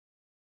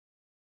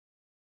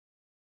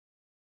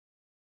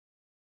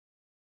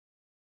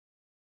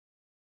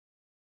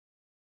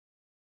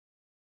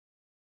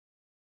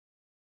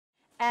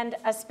And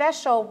a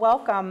special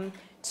welcome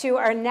to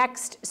our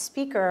next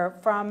speaker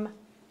from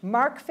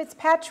Mark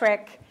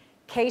Fitzpatrick,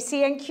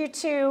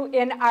 KCNQ2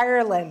 in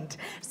Ireland.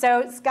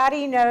 So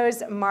Scotty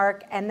knows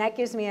Mark, and that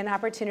gives me an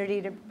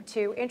opportunity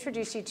to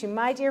introduce you to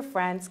my dear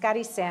friend,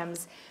 Scotty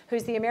Sims,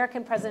 who's the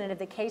American president of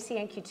the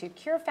KCNQ2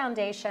 Cure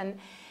Foundation.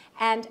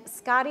 And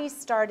Scotty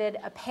started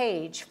a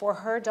page for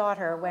her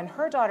daughter when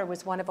her daughter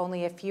was one of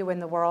only a few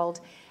in the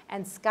world.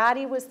 And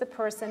Scotty was the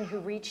person who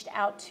reached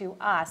out to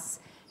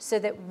us so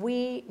that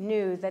we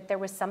knew that there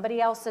was somebody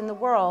else in the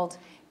world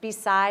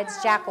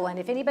besides Jacqueline.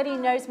 If anybody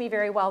knows me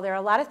very well, there are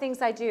a lot of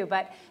things I do,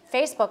 but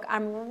Facebook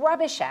I'm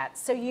rubbish at.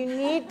 So you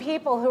need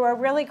people who are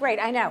really great.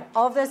 I know,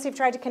 all of those who've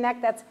tried to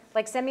connect, that's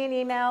like send me an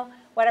email,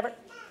 whatever.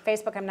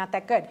 Facebook, I'm not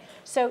that good.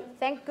 So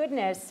thank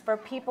goodness for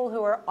people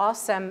who are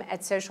awesome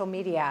at social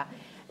media.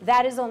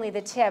 That is only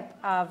the tip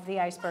of the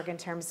iceberg in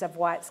terms of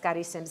what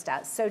Scotty Sims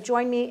does. So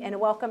join me in a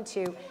welcome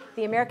to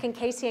the American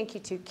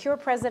KCNQ2 Cure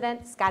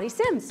President, Scotty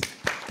Sims.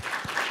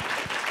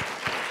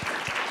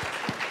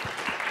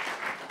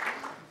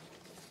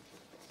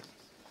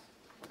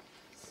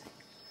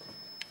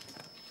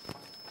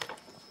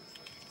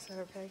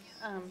 Okay.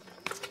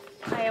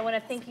 Hi, I want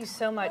to thank you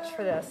so much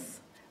for this.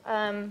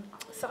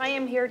 So I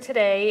am here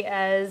today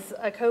as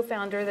a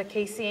co-founder of the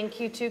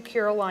KCNQ2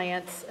 Cure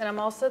Alliance, and I'm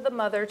also the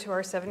mother to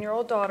our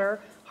 7-year-old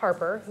daughter,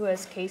 Harper, who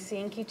has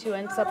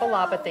KCNQ2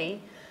 encephalopathy.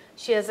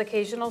 She has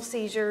occasional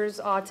seizures,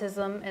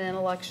 autism, and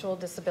intellectual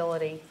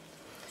disability.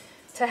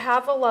 To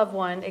have a loved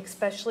one,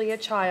 especially a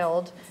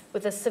child,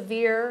 with a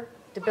severe,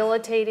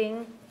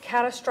 debilitating,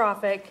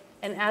 catastrophic,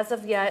 and as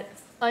of yet,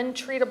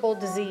 untreatable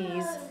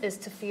disease is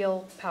to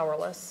feel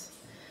powerless.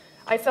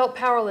 I felt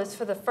powerless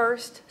for the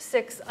first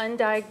 6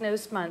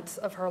 undiagnosed months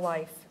of her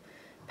life.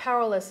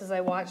 Powerless as I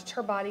watched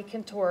her body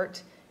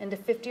contort into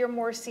 50 or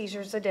more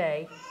seizures a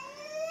day.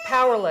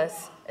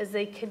 Powerless as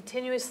they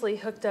continuously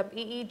hooked up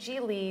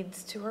EEG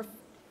leads to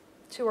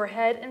her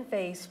head and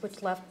face,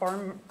 which left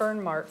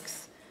burn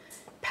marks.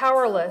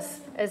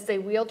 Powerless as they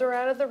wheeled her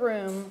out of the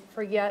room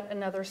for yet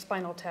another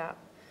spinal tap.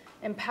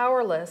 And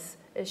powerless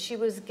as she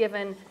was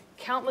given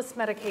countless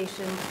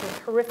medications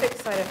with horrific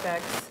side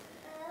effects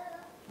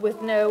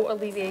with no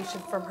alleviation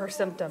from her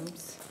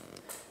symptoms.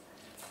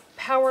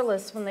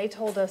 Powerless when they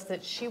told us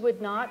that she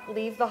would not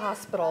leave the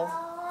hospital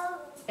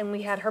and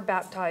we had her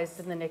baptized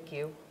in the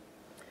NICU.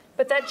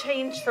 But that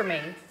changed for me,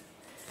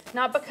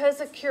 not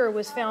because a cure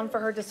was found for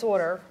her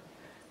disorder,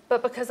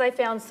 but because I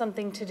found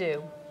something to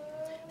do.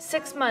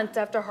 6 months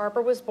after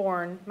Harper was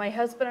born, my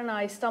husband and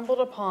I stumbled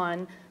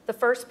upon the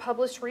first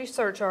published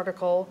research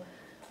article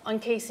on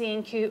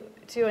KCNQ2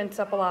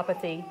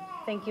 encephalopathy.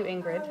 Thank you,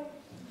 Ingrid.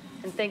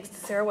 And thanks to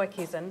Sarah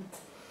Weckhausen.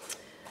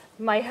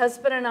 My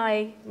husband and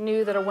I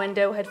knew that a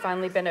window had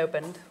finally been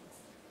opened.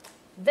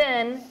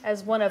 Then,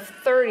 as one of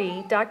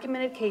 30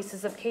 documented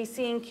cases of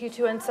KCNQ2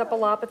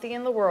 encephalopathy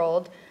in the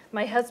world,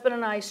 my husband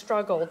and I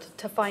struggled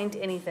to find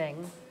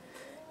anything.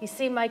 You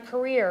see, my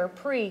career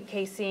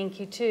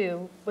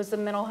pre-KCNQ2 was a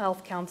mental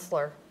health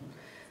counselor.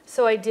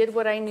 So I did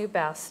what I knew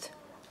best.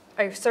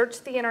 I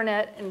searched the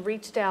internet and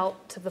reached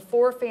out to the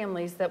 4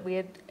 families that we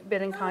had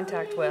been in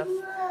contact with,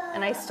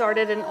 and I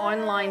started an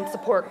online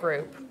support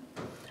group.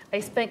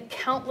 I spent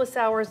countless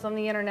hours on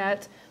the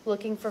internet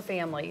looking for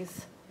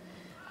families.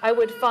 I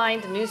would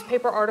find a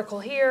newspaper article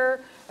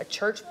here, a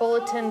church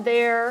bulletin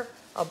there,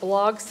 a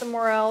blog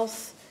somewhere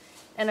else,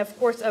 and of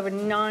course, over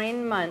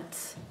 9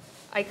 months,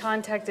 I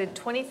contacted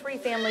 23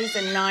 families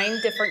in 9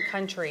 different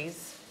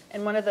countries,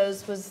 and one of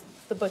those was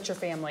the Butcher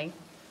family.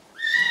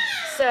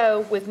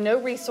 So, with no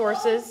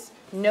resources,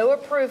 no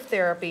approved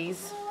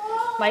therapies,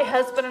 my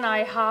husband and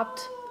I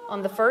hopped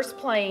on the first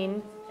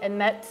plane and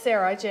met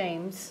Sarah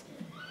James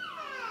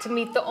to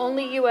meet the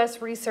only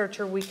U.S.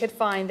 researcher we could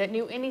find that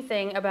knew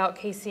anything about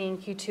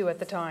KCNQ2 at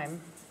the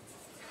time.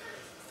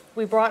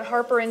 We brought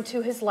Harper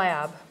into his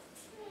lab.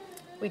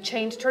 We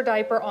changed her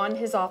diaper on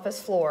his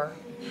office floor.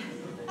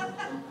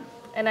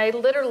 And I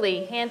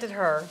literally handed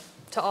her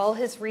to all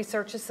his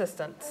research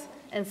assistants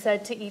and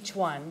said to each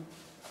one,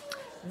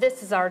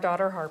 "This is our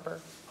daughter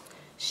Harper.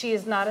 She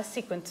is not a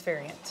sequence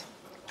variant.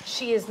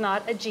 She is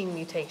not a gene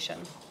mutation.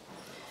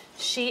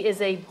 She is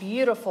a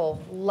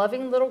beautiful,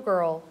 loving little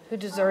girl who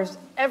deserves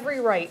every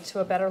right to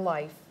a better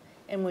life.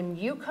 And when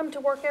you come to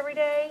work every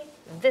day,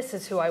 this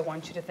is who I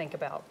want you to think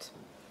about."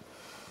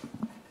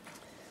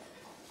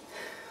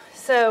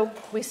 So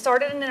we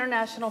started an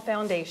international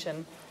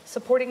foundation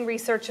supporting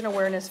research and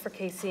awareness for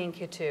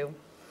KCNQ2.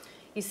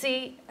 You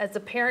see, as a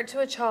parent to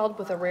a child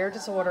with a rare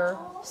disorder,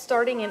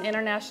 starting an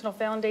international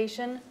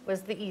foundation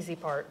was the easy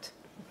part.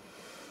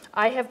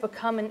 I have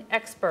become an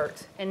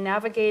expert in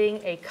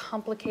navigating a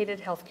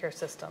complicated healthcare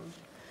system.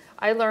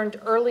 I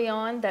learned early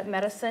on that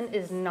medicine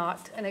is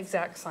not an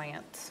exact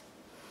science.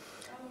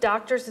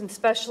 Doctors and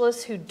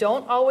specialists who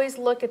don't always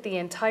look at the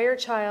entire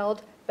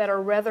child, but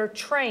are rather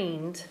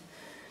trained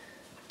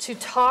to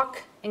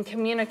talk and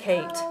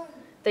communicate,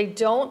 they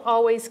don't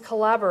always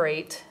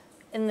collaborate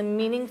in the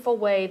meaningful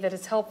way that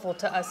is helpful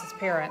to us as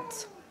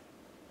parents.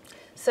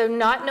 So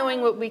not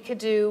knowing what we could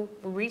do,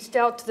 we reached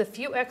out to the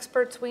few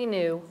experts we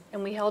knew,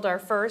 and we held our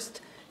first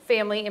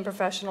family and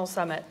professional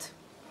summit.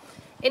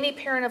 Any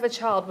parent of a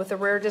child with a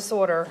rare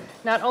disorder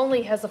not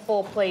only has a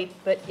full plate,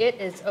 but it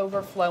is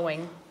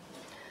overflowing.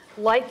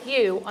 Like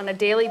you, on a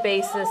daily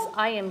basis,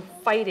 I am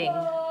fighting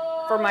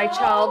for my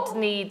child's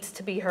needs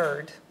to be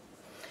heard,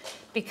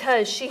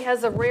 because she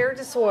has a rare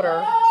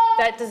disorder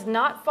that does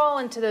not fall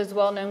into those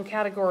well-known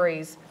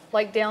categories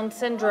like Down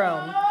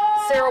syndrome,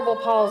 cerebral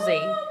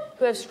palsy,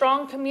 who have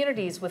strong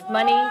communities with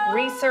money,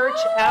 research,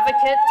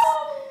 advocates,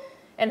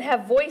 and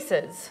have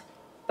voices.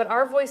 But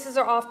our voices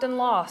are often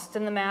lost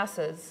in the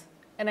masses,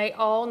 and I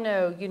all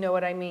know you know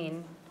what I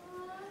mean.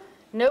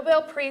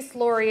 Nobel Peace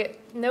Laureate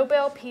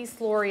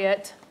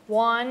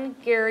Juan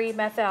Gary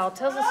Mathau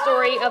tells the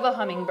story of a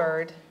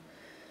hummingbird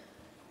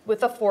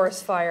with a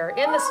forest fire.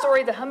 In the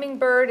story, the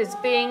hummingbird is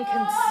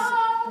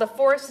the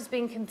forest is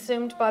being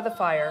consumed by the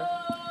fire.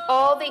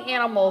 All the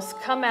animals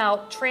come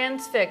out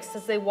transfixed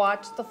as they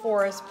watch the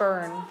forest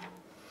burn.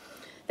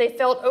 They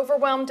felt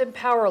overwhelmed and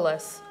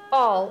powerless,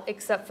 all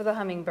except for the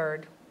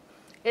hummingbird.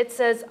 It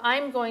says,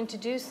 I'm going to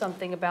do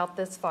something about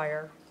this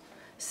fire.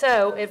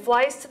 So it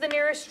flies to the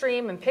nearest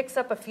stream and picks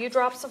up a few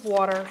drops of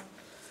water,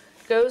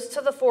 goes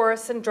to the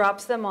forest and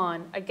drops them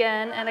on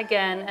again and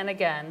again and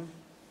again.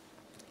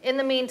 In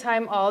the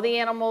meantime, all the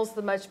animals,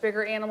 the much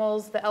bigger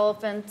animals, the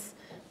elephants,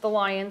 the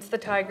lions, the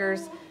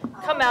tigers,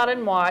 come out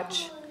and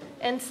watch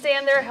and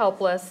stand there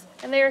helpless,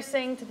 and they are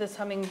saying to this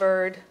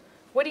hummingbird,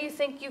 what do you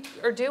think you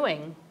are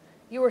doing?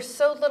 You are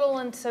so little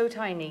and so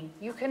tiny.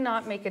 You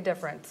cannot make a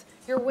difference.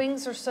 Your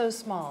wings are so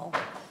small.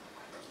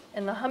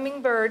 And the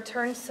hummingbird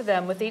turns to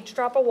them with each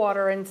drop of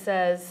water and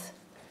says,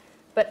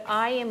 but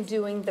I am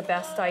doing the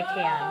best I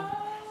can.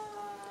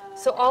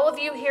 So all of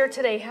you here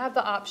today have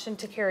the option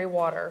to carry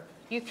water.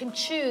 You can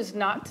choose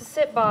not to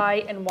sit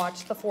by and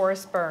watch the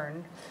forest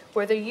burn.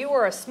 Whether you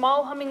are a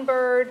small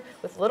hummingbird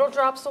with little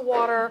drops of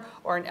water,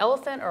 or an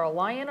elephant or a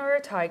lion or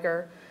a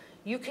tiger,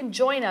 you can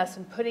join us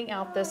in putting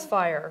out this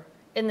fire.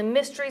 In the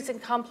mysteries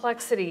and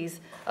complexities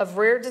of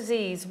rare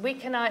disease, we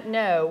cannot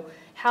know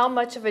how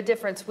much of a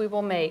difference we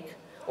will make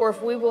or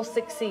if we will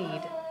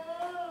succeed.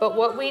 But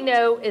what we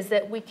know is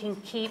that we can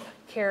keep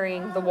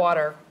carrying the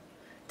water.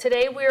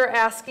 Today we are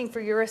asking for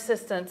your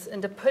assistance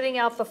into putting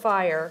out the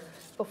fire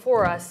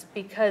before us,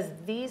 because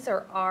these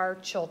are our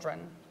children.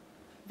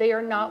 They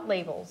are not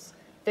labels.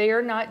 They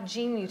are not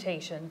gene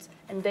mutations,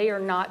 and they are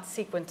not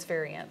sequence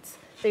variants.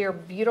 They are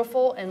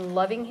beautiful and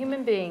loving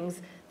human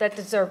beings that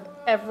deserve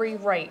every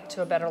right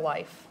to a better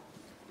life.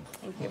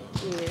 Thank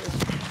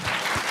you.